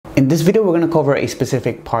In this video, we're going to cover a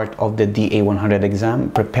specific part of the DA-100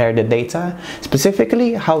 exam, prepare the data,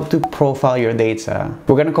 specifically how to profile your data.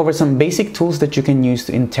 We're going to cover some basic tools that you can use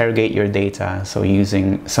to interrogate your data. So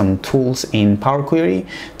using some tools in Power Query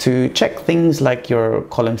to check things like your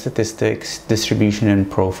column statistics, distribution,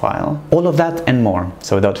 and profile. All of that and more.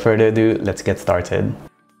 So without further ado, let's get started.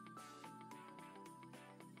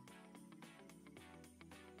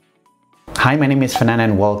 Hi, my name is Fernan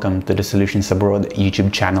and welcome to the Solutions Abroad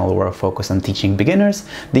YouTube channel where I focus on teaching beginners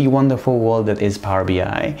the wonderful world that is Power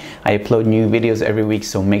BI. I upload new videos every week,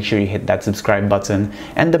 so make sure you hit that subscribe button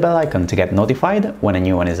and the bell icon to get notified when a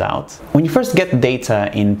new one is out. When you first get data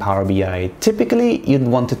in Power BI, typically you'd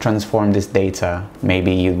want to transform this data.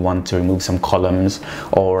 Maybe you'd want to remove some columns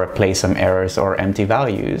or replace some errors or empty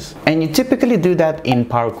values. And you typically do that in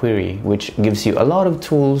Power Query, which gives you a lot of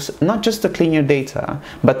tools, not just to clean your data,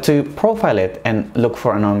 but to profile it and look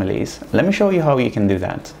for anomalies. Let me show you how you can do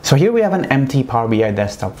that. So here we have an empty Power BI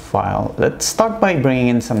desktop file. Let's start by bringing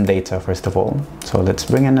in some data first of all. So let's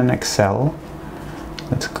bring in an Excel.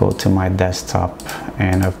 Let's go to my desktop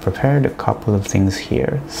and I've prepared a couple of things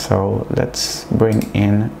here. So let's bring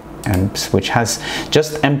in EMPS, which has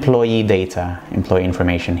just employee data, employee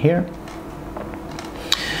information here.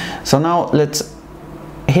 So now let's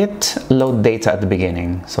hit load data at the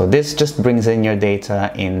beginning. So this just brings in your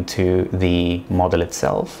data into the model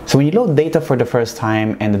itself. So when you load data for the first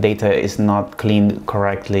time and the data is not cleaned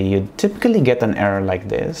correctly, you typically get an error like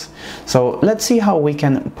this. So let's see how we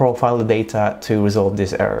can profile the data to resolve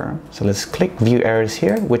this error. So let's click View Errors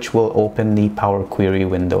here, which will open the Power Query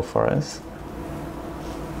window for us.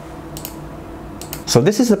 So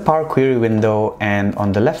this is the Power Query window, and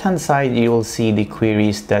on the left hand side you will see the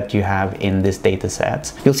queries that you have in this data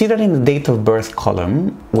set. You'll see that in the date of birth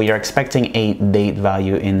column we are expecting a date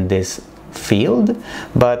value in this field,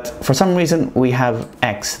 but for some reason we have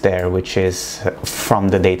X there, which is from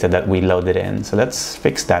the data that we loaded in. So let's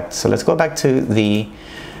fix that. So let's go back to the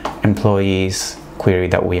employees query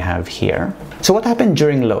that we have here. So what happened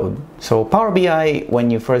during load? So Power BI,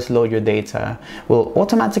 when you first load your data, will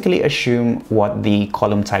automatically assume what the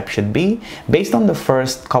column type should be based on the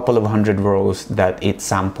first couple of hundred rows that it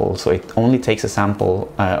samples. So it only takes a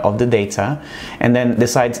sample of the data and then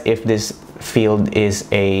decides if this field is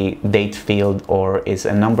a date field or is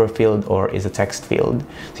a number field or is a text field.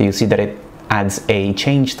 So you see that it adds a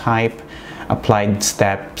change type, applied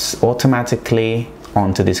steps automatically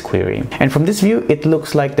onto this query. And from this view, it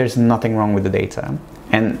looks like there's nothing wrong with the data.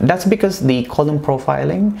 And that's because the column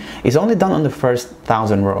profiling is only done on the first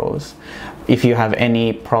 1,000 rows. If you have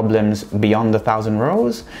any problems beyond the 1,000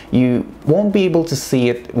 rows, you won't be able to see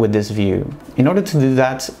it with this view. In order to do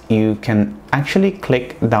that, you can actually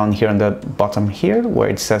click down here on the bottom here where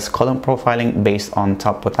it says column profiling based on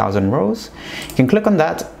top 1,000 rows. You can click on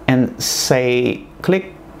that and say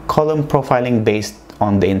click column profiling based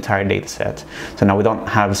on the entire data set. So now we don't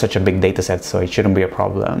have such a big data set, so it shouldn't be a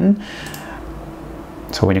problem.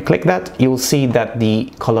 So when you click that, you'll see that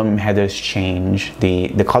the column headers change.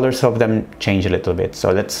 The colors of them change a little bit.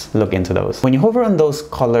 So let's look into those. When you hover on those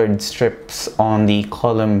colored strips on the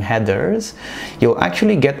column headers, you'll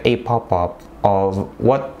actually get a pop-up of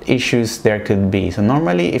what issues there could be. So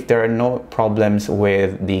normally if there are no problems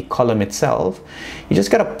with the column itself, you just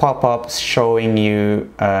get a pop-up showing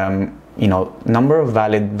you number of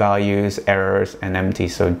valid values, errors, and empty.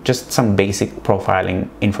 So just some basic profiling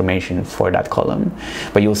information for that column.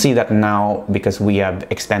 But you'll see that now, because we have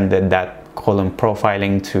extended that column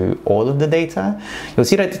profiling to all of the data, you'll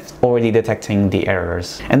see that it's already detecting the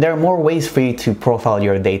errors. And there are more ways for you to profile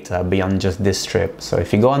your data beyond just this strip. So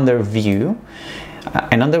if you go under View,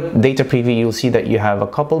 and under Data Preview, you'll see that you have a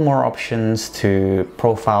couple more options to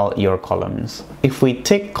profile your columns. If we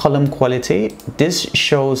take column quality, this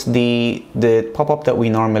shows the pop-up that we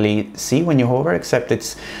normally see when you hover, except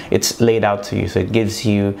it's laid out to you. So it gives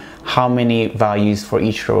you how many values for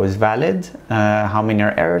each row is valid, how many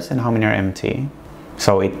are errors, and how many are empty.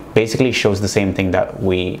 So it basically shows the same thing that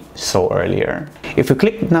we saw earlier. If we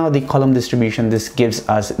click now the column distribution, this gives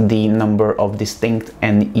us the number of distinct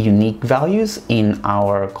and unique values in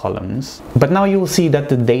our columns. But now you will see that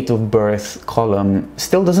the date of birth column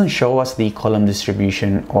still doesn't show us the column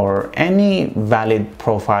distribution or any valid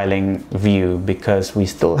profiling view because we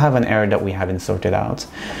still have an error that we haven't sorted out.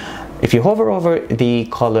 If you hover over the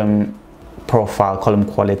column profile, column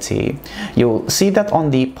quality, you'll see that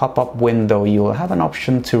on the pop-up window you'll have an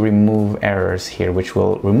option to remove errors here, which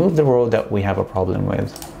will remove the row that we have a problem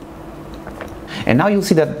with. And now you'll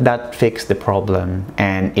see that that fixed the problem.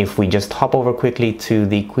 And if we just hop over quickly to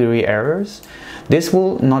the query errors, This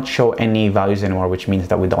will not show any values anymore, which means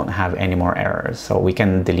that we don't have any more errors. So we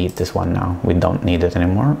can delete this one now. We don't need it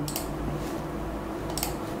anymore.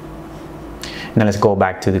 Now let's go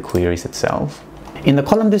back to the queries itself. In the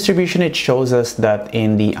column distribution, it shows us that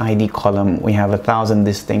in the ID column, we have 1,000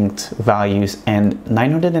 distinct values and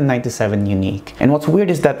 997 unique. And what's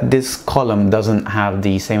weird is that this column doesn't have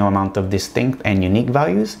the same amount of distinct and unique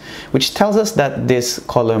values, which tells us that this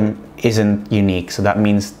column isn't unique. So that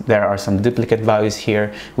means there are some duplicate values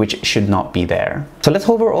here, which should not be there. So let's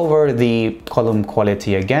hover over the column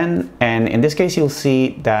quality again. And in this case, you'll see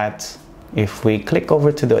that if we click over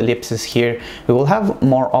to the ellipses here, we will have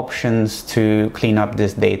more options to clean up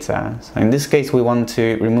this data. So in this case, we want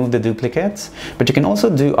to remove the duplicates, but you can also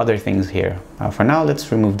do other things here. For now, let's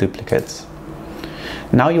remove duplicates.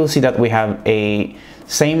 Now you'll see that we have a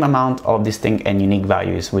same amount of distinct and unique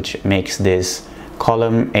values, which makes this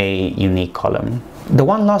column a unique column. The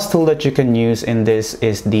one last tool that you can use in this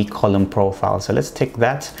is the column profile. So let's take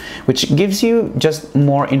that, which gives you just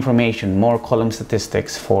more information, more column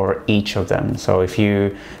statistics for each of them. So if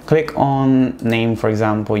you click on name, for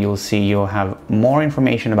example, you'll see you'll have more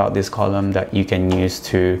information about this column that you can use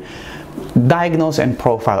to diagnose and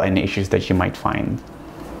profile any issues that you might find.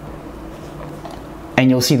 And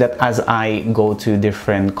you'll see that as I go to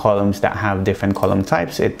different columns that have different column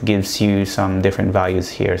types, it gives you some different values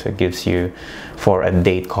here. So it gives you, for a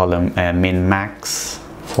date column, a min max.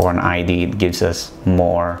 For an ID, it gives us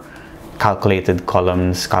more calculated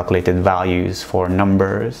columns, calculated values for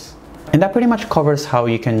numbers. And that pretty much covers how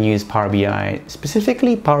you can use Power BI,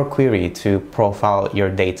 specifically Power Query, to profile your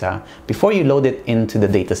data before you load it into the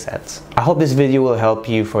data sets. I hope this video will help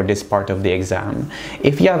you for this part of the exam.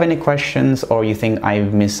 If you have any questions or you think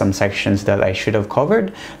I've missed some sections that I should have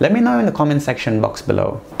covered, let me know in the comment section box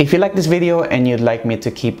below. If you like this video and you'd like me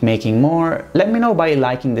to keep making more, let me know by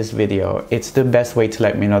liking this video. It's the best way to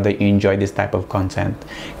let me know that you enjoy this type of content.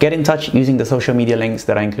 Get in touch using the social media links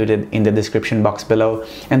that I included in the description box below.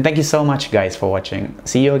 And thank you so much guys for watching.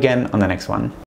 See you again on the next one.